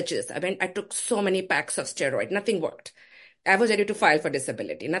neurologists. I took so many packs of steroid. Nothing worked. I was ready to file for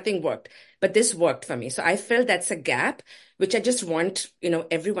disability. Nothing worked. But this worked for me. So I felt that's a gap, which I just want,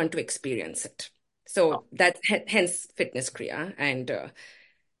 everyone to experience it. So that's hence FitnessKriya. And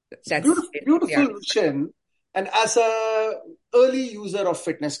that's it. Beautiful Yeah. vision. And as a early user of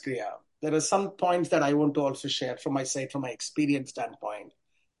FitnessKriya, there are some points that I want to also share from my side, from my experience standpoint.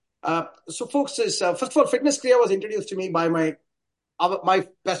 So folks, first of all, FitnessKriya was introduced to me by my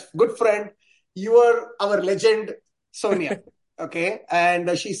best good friend, our legend, Sonia. Okay.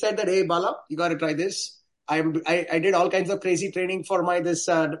 And she said that, hey, Bala, you got to try this. I did all kinds of crazy training for this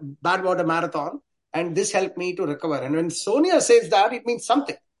Badwater marathon, and this helped me to recover. And when Sonia says that, it means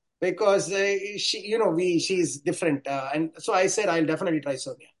something, because she's different. And so I said, I'll definitely try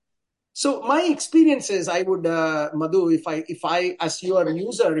Sonia. So my experiences, I would, Madhu, if I, as your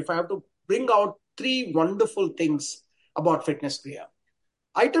user, if I have to bring out 3 wonderful things about FitnessKriya.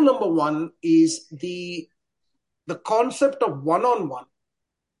 Item number 1 is the concept of one-on-one,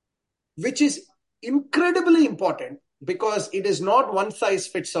 which is incredibly important, because it is not one size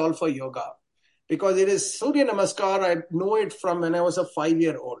fits all for yoga. Because it is Surya Namaskar, I know it from when I was a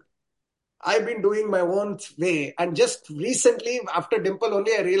 5-year-old. I've been doing my own way. And just recently, after Dimple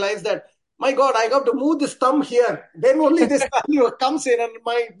only, I realized that, my God, I got to move this thumb here. Then only this value comes in, and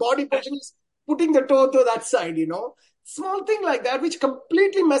my body position is putting the toe to that side, Small thing like that, which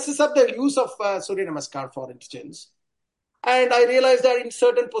completely messes up the use of Surya Namaskar, for instance. And I realized that in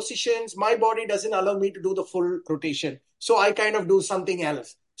certain positions, my body doesn't allow me to do the full rotation. So I kind of do something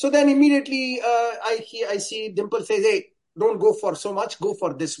else. So then immediately I see Dimple says, hey, don't go for so much, go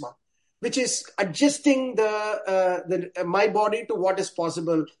for this one, which is adjusting my body to what is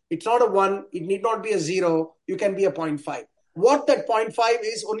possible. It's not a 1. It need not be a 0. You can be a 0.5. What that 0.5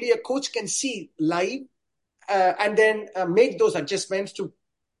 is, only a coach can see live, and then make those adjustments to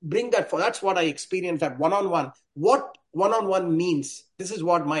bring that. That's what I experienced, that one-on-one. What one-on-one means, this is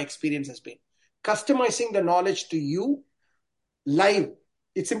what my experience has been. Customizing the knowledge to you live.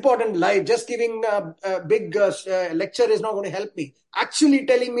 It's important live. Just giving a big lecture is not going to help me. Actually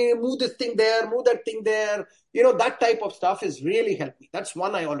telling me, move this thing there, move that thing there, that type of stuff is really helped me. That's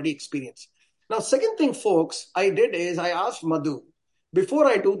one I already experienced. Now, second thing, folks, I did is I asked Madhu, before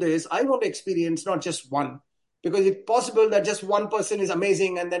I do this, I want to experience not just one, because it's possible that just one person is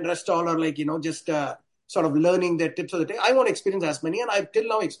amazing and then rest all are just sort of learning the tips of the day. I want to experience as many, and I've till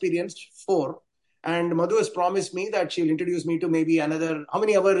now experienced 4. And Madhu has promised me that she'll introduce me to maybe another, how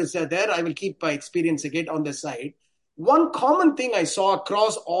many hours is there? I will keep experiencing it on the side. One common thing I saw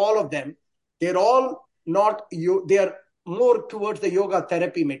across all of them, they're all not, they are more towards the yoga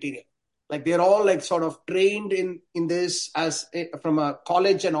therapy material. Like they're all sort of trained in this as from a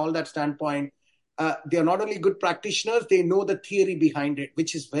college and all that standpoint. They are not only good practitioners, they know the theory behind it,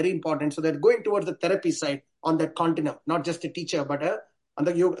 which is very important. So they're going towards the therapy side on that continuum, not just a teacher, but on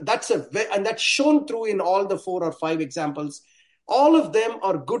the yoga. And that's shown through in all the 4 or 5 examples. All of them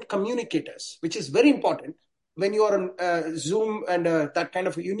are good communicators, which is very important. When you are on Zoom and that kind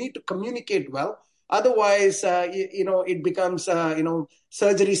of, you need to communicate well. Otherwise, it becomes,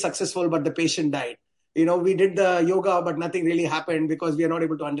 surgery successful, but the patient died. We did the yoga, but nothing really happened because we are not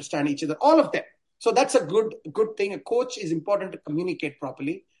able to understand each other. All of them. So that's a good thing. A coach is important to communicate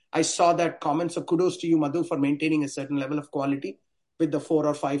properly. I saw that comment. So kudos to you, Madhu, for maintaining a certain level of quality with the 4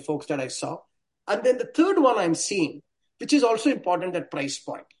 or 5 folks that I saw. And then the third one I'm seeing, which is also important, that price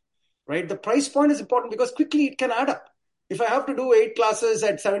point, right? The price point is important because quickly it can add up. If I have to do 8 classes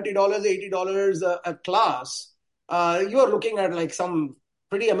at $70, $80 a class, you are looking at some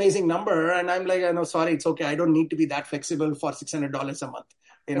pretty amazing number. And I'm like, no, sorry, it's okay. I don't need to be that flexible for $600 a month.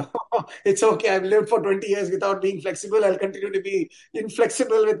 It's okay. I've lived for 20 years without being flexible. I'll continue to be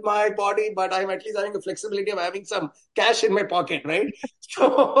inflexible with my body, but I'm at least having the flexibility of having some cash in my pocket, right?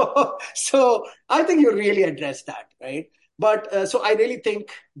 So I think you really addressed that, right? But so I really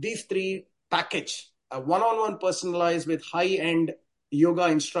think these 3 package, a one-on-one personalized with high-end yoga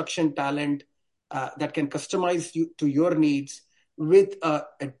instruction talent that can customize you to your needs with a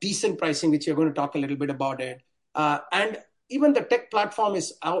decent pricing, which you're going to talk a little bit about it. And even the tech platform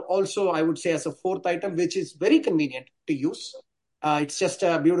is also, I would say, as a 4th item, which is very convenient to use. It's just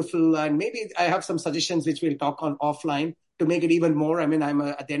beautiful. And maybe I have some suggestions, which we'll talk on offline to make it even more. I mean, I'm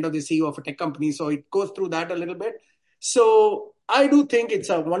at the end of the CEO of a tech company, so it goes through that a little bit. So I do think it's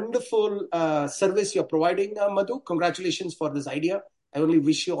a wonderful service you're providing, Madhu. Congratulations for this idea. I only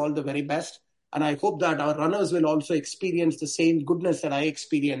wish you all the very best. And I hope that our runners will also experience the same goodness that I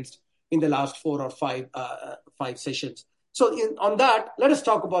experienced in the last 5 sessions. So on that, let us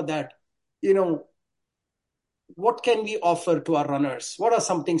talk about that. What can we offer to our runners? What are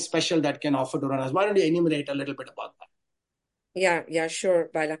something special that can offer to runners? Why don't you enumerate a little bit about that? Yeah, sure,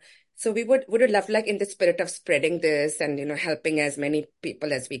 Bala. So we would love, like, in the spirit of spreading this and helping as many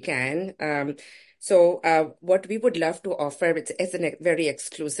people as we can. What we would love to offer is a very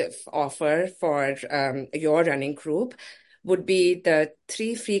exclusive offer for your running group would be the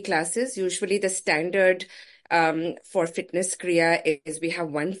 3 free classes. Usually the standard for FitnessKriya is we have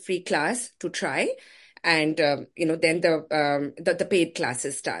 1 free class to try, and then the paid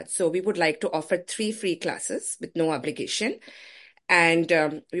classes start. So we would like to offer 3 free classes with no obligation. And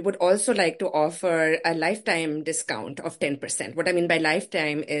we would also like to offer a lifetime discount of 10%. What I mean by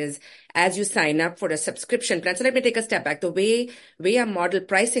lifetime is as you sign up for a subscription plan. So let me take a step back. The way our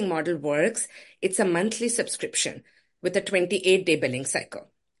pricing model works, it's a monthly subscription with a 28-day billing cycle.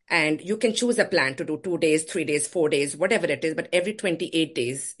 And you can choose a plan to do 2 days, 3 days, 4 days, whatever it is. But every 28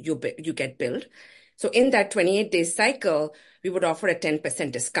 days, you get billed. So in that 28-day cycle, we would offer a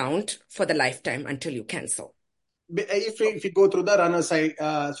 10% discount for the lifetime until you cancel. If we go through the runners side,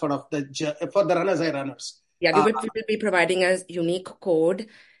 for the runners side runners. Yeah, we will be providing a unique code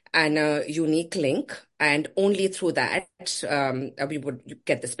and a unique link, and only through that we would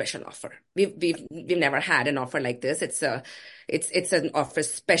get the special offer. We've never had an offer like this. It's an offer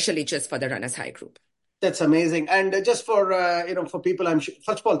specially just for the Runners High group. That's amazing. And just for for people, I'm sure.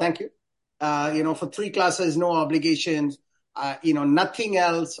 First of all, thank you. For 3 classes, no obligations. Nothing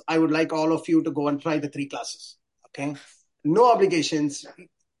else. I would like all of you to go and try the 3 classes. Okay, no obligations,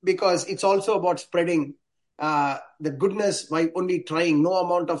 because it's also about spreading the goodness by only trying. No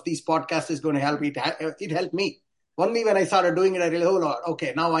amount of these podcasts is going to help. It helped me. Only when I started doing it, I realized, oh Lord,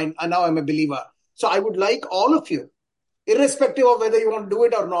 okay, now I'm a believer. So I would like all of you, irrespective of whether you want to do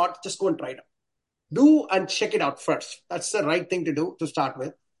it or not, just go and try it out. Do and check it out first. That's the right thing to do to start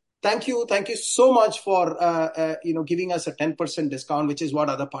with. Thank you so much for giving us a 10% discount, which is what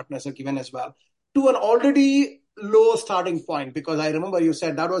other partners have given as well, to an already low starting point, because I remember you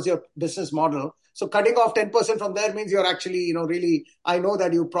said that was your business model. So cutting off 10% from there means you're actually, really, I know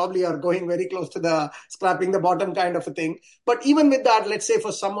that you probably are going very close to the scrapping the bottom kind of a thing. But even with that, let's say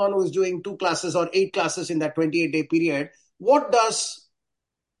for someone who's doing 2 classes or 8 classes in that 28-day period, what does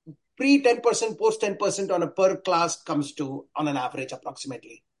pre 10%, post 10% on a per class comes to on an average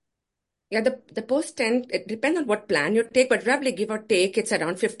approximately? Yeah, the post 10, it depends on what plan you take, but roughly give or take, it's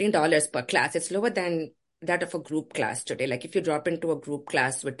around $15 per class. It's lower than that of a group class today. Like if you drop into a group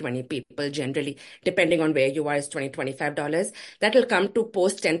class with 20 people, generally, depending on where you are, is $20, $25. That will come to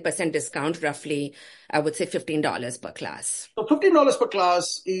post 10% discount, roughly, I would say $15 per class. So $15 per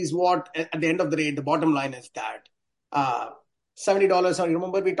class is what, at the end of the day, the bottom line is that $70. I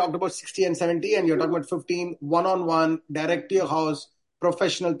remember we talked about 60 and 70, and you're talking about 15, one-on-one, direct to your house,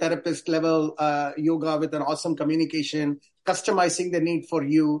 professional therapist level yoga with an awesome communication, customizing the need for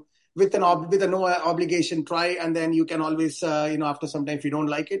you with a no obligation try. And then you can always, after some time, if you don't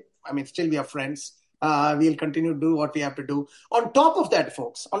like it, still we are friends. We'll continue to do what we have to do. On top of that,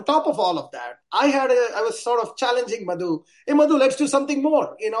 folks, on top of all of that, I was sort of challenging Madhu. Hey, Madhu, let's do something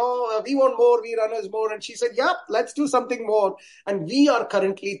more. We want more, we runners more. And she said, yeah, let's do something more. And we are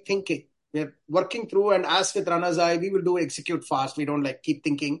currently thinking. We're working through, and as with Runners Eye, we will do execute fast. We don't keep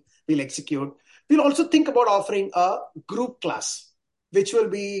thinking, we'll execute. We'll also think about offering a group class, which will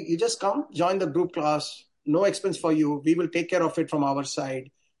be, you just come, join the group class, no expense for you. We will take care of it from our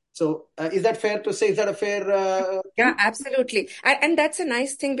side. So is that fair to say? Is that a fair? Yeah, absolutely. And that's a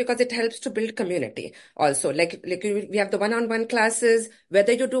nice thing because it helps to build community also. Like we have the one-on-one classes,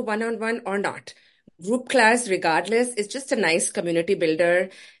 whether you do one-on-one or not. Group class, regardless, is just a nice community builder.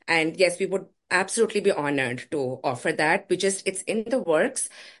 And yes, we would absolutely be honored to offer that. It's in the works.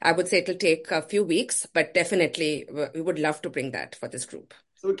 I would say it'll take a few weeks, but definitely we would love to bring that for this group.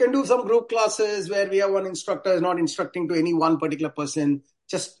 So we can do some group classes where we have one instructor is not instructing to any one particular person,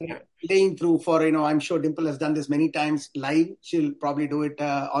 just laying through for, I'm sure Dimple has done this many times live. She'll probably do it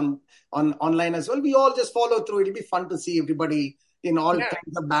on online as well. We all just follow through. It'll be fun to see everybody in all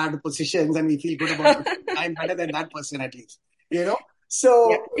kinds of bad positions, and we feel good about it. I'm better than that person at least,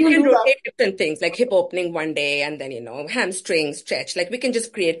 So we can rotate different things like hip opening one day, and then hamstring stretch. Like we can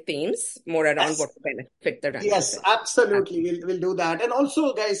just create themes more around what will benefit the runners. Yes, absolutely. We'll do that. And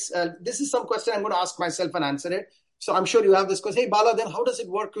also, guys, this is some question I'm going to ask myself and answer it. So I'm sure you have this question. Hey, Bala, then how does it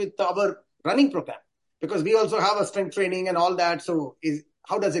work with our running program? Because we also have a strength training and all that. So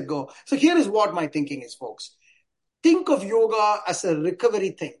how does it go? So here is what my thinking is, folks. Think of yoga as a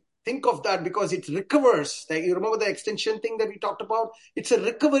recovery thing. Think of that because it recovers. You remember the extension thing that we talked about? It's a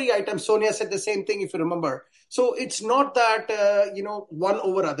recovery item. Sonia said the same thing, if you remember. So it's not that, one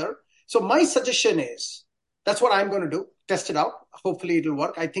over other. So my suggestion is, that's what I'm going to do. Test it out. Hopefully it'll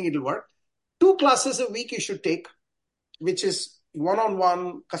work. I think it'll work. 2 classes a week you should take, which is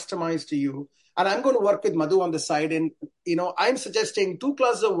one-on-one, customized to you. And I'm going to work with Madhu on the side. And, I'm suggesting 2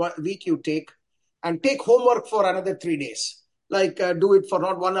 classes a week you take and take homework for another 3 days. Like do it for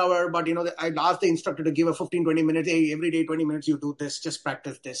not 1 hour, but, I'd ask the instructor to give a 15, 20 minutes. Hey, every day, 20 minutes, you do this, just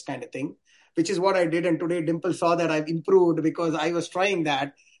practice this kind of thing, which is what I did. And today Dimple saw that I've improved because I was trying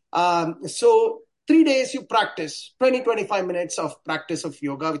that. So 3 days you practice 20, 25 minutes of practice of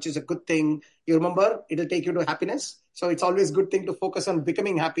yoga, which is a good thing. You remember, it'll take you to happiness. So it's always a good thing to focus on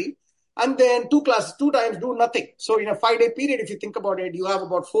becoming happy. And then 2 classes, 2 times, do nothing. So in a 5-day period, if you think about it, you have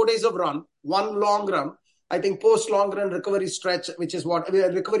about 4 days of run, 1 long run. I think post long run recovery stretch, which is what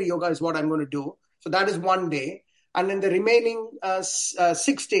recovery yoga is what I'm going to do. So that is 1 day. And then the remaining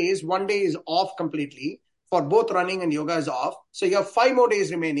 6 days, 1 day is off completely for both running and yoga is off. So you have 5 more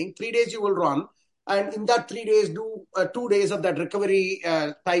days remaining. 3 days you will run. And in that 3 days, do 2 days of that recovery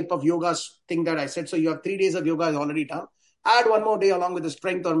type of yoga thing that I said. So you have 3 days of yoga is already done. Add 1 more day along with the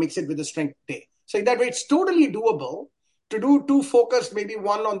strength or mix it with the strength day. So in that way, it's totally doable to do 2 focused, maybe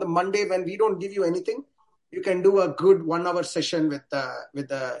 1 on the Monday when we don't give you anything. You can do a good 1 hour session with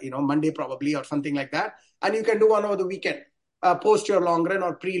Monday probably or something like that. And you can do 1 over the weekend, post your long run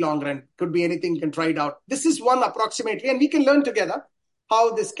or pre-long run. Could be anything. You can try it out. This is one approximately, and we can learn together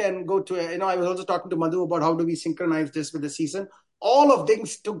how this can go to, I was also talking to Madhu about how do we synchronize this with the season. All of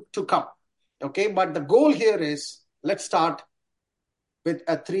things to come. Okay. But the goal here is let's start with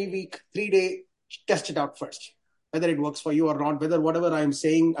a 3-day, test it out first, whether it works for you or not, whether whatever I'm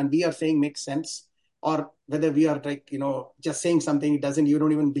saying and we are saying makes sense, or whether we are just saying something you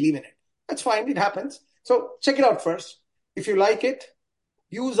don't even believe in it. That's fine. It happens. So check it out first. If you like it,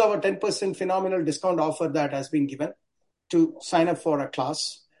 use our 10% phenomenal discount offer that has been given to sign up for a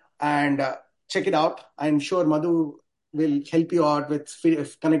class and check it out. I'm sure Madhu will help you out with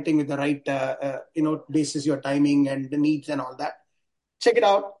connecting with the right, basis your timing and the needs and all that. Check it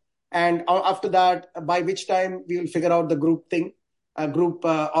out. And after that, by which time we will figure out the group thing, group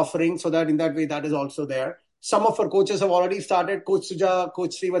offering, so that in that way that is also there. Some of our coaches have already started. Coach Suja,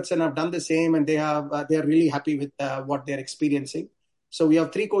 Coach Srivatsan have done the same, and they are really happy with what they're experiencing. So we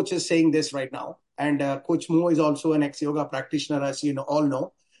have 3 coaches saying this right now. And Coach Mo is also an ex-yoga practitioner, as you all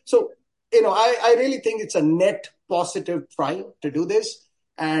know. So, I really think it's a net positive try to do this.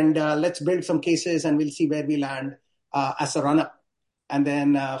 And let's build some cases and we'll see where we land as a runner. And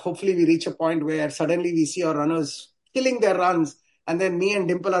then hopefully we reach a point where suddenly we see our runners killing their runs. And then me and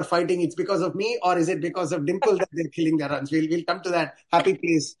Dimple are fighting. It's because of me, or is it because of Dimple that they're killing their runs? We'll come to that happy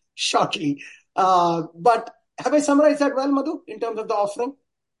place shortly. But have I summarized that well, Madhu, in terms of the offering?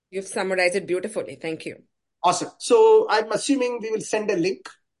 You've summarized it beautifully. Thank you. Awesome. So I'm assuming we will send a link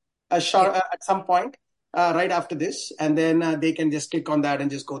at some point right after this, and then they can just click on that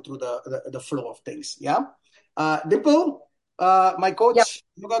and just go through the flow of things. Yeah. Dimple, my coach,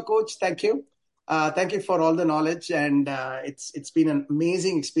 yoga coach, thank you. Thank you for all the knowledge, and it's been an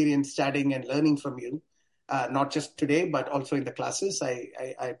amazing experience chatting and learning from you, not just today but also in the classes.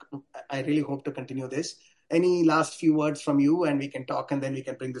 I really hope to continue this. Any last few words from you, and we can talk, and then we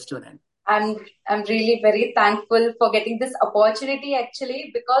can bring this to an end. I'm really very thankful for getting this opportunity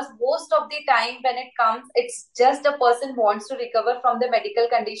actually, because most of the time when it comes, it's just a person wants to recover from the medical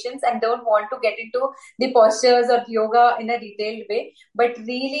conditions and don't want to get into the postures or yoga in a detailed way. But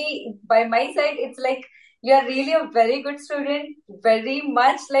really, by my side, it's like you are really a very good student, very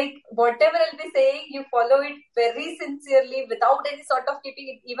much like whatever I'll be saying, you follow it very sincerely without any sort of keeping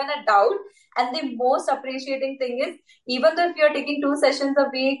it even a doubt. And the most appreciating thing is, even though if you're taking 2 sessions a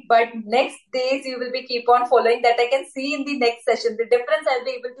week, but next days you will be keep on following that. I can see in the next session, the difference I'll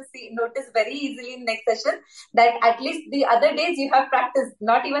be able to notice very easily in next session, that at least the other days you have practiced,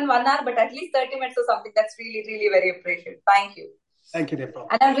 not even 1 hour, but at least 30 minutes or something. That's really, really very appreciated. Thank you. Thank you, Dimple.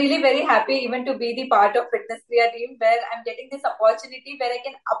 And I'm really very happy even to be the part of FitnessKriya team, where I'm getting this opportunity where I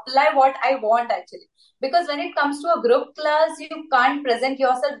can apply what I want actually. Because when it comes to a group class, you can't present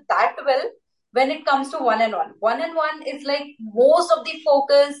yourself that well when it comes to one-on-one. One-on-one is like most of the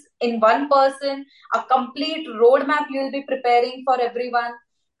focus in one person, a complete roadmap you'll be preparing for everyone.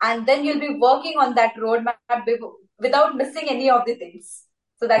 And then you'll be working on that roadmap without missing any of the things.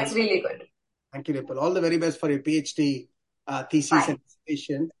 So that's really good. Thank you, Dimple. All the very best for your PhD thesis and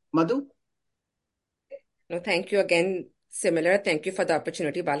dissertation. Madhu? No, thank you again. Similar. Thank you for the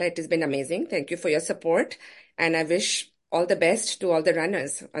opportunity, Bala. It has been amazing. Thank you for your support. And I wish all the best to all the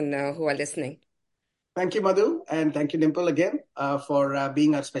runners who are listening. Thank you, Madhu, and thank you, Dimple, again for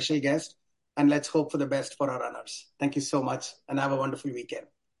being our special guest. And let's hope for the best for our runners. Thank you so much, and have a wonderful weekend.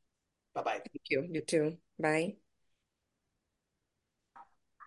 Bye-bye. Thank you. You too. Bye.